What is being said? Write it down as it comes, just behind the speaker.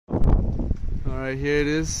Alright, here it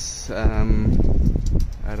is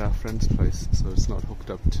at our friend's place, so it's not hooked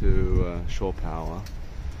up to shore power,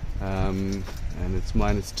 and it's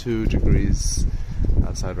 -2 degrees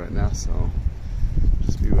outside right now, so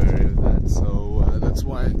just be wary of that. So that's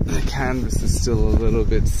why the canvas is still a little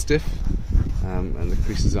bit stiff, and the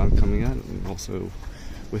creases aren't coming out, and also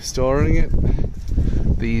we're storing it.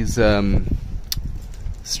 These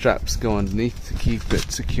straps go underneath to keep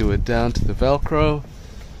it secured down to the Velcro.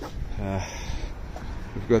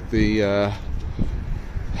 We've got the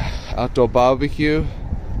outdoor barbecue,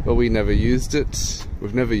 but we never used it.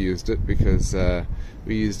 We've never used it because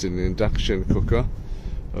we used an induction cooker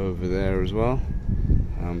over there as well,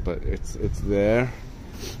 but it's there.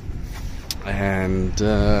 And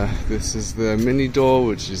this is the mini door,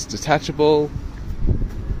 which is detachable.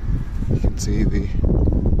 You can see the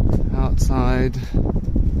outside.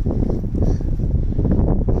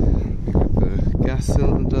 We've got the gas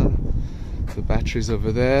cylinder, the batteries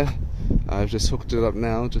over there. I've just hooked it up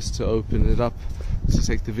now just to open it up to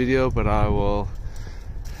take the video, but I will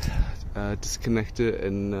disconnect it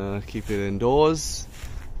and keep it indoors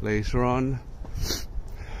later on.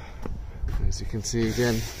 As you can see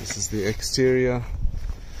again, this is the exterior.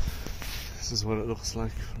 This is what it looks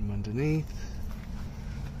like from underneath.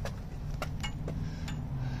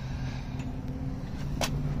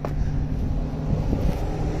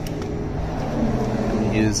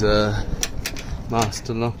 Use a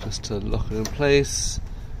master lock just to lock it in place,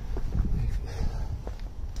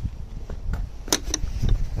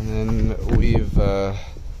 and then we've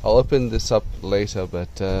I'll open this up later,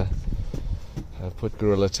 but I put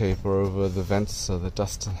Gorilla Tape over the vents so the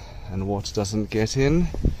dust and water doesn't get in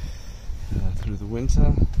through the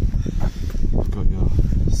winter. You've got your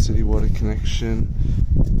city water connection,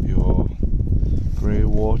 your grey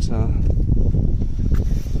water.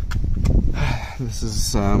 This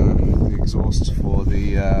is the exhaust for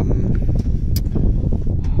the what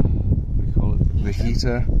do you call it? The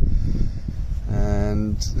heater,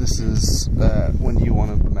 and this is when you want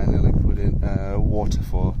to manually put in water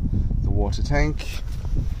for the water tank.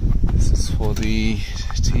 This is for the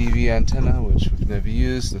TV antenna, which we've never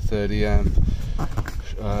used. The 30 amp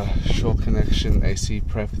shore connection AC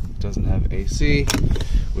prep doesn't have AC.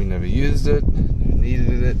 We never used it. Never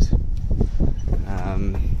needed it.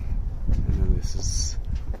 And then this is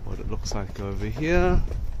what it looks like over here.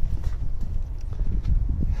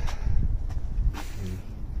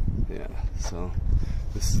 Yeah, so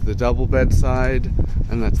this is the double bed side,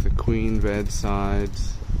 and that's the queen bed side.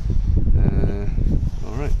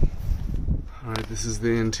 Alright, this is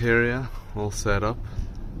the interior all set up.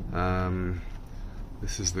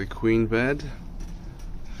 This is the queen bed,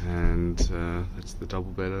 and that's the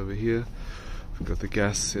double bed over here. We've got the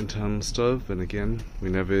gas internal stove, and again, we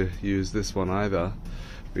never use this one either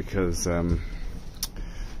because we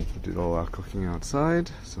did all our cooking outside,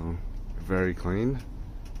 so very clean.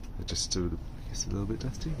 Just I guess a little bit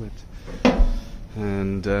dusty, but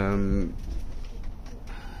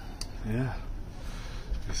yeah,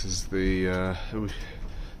 this is the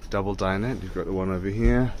double dinette. You've got the one over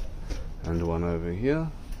here and one over here,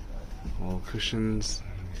 all cushions.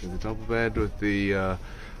 The double bed with the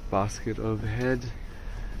basket overhead,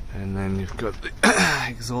 and then you've got the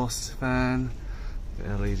exhaust fan, the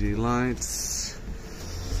LED lights,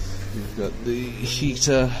 you've got the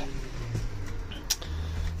heater,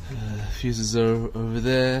 fuses are over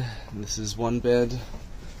there, and this is one bed,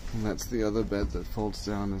 and that's the other bed that folds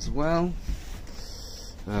down as well.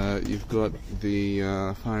 You've got the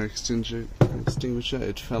fire extinguisher.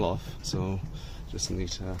 It fell off, so just need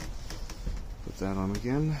to put that on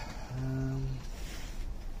again.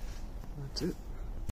 That's it.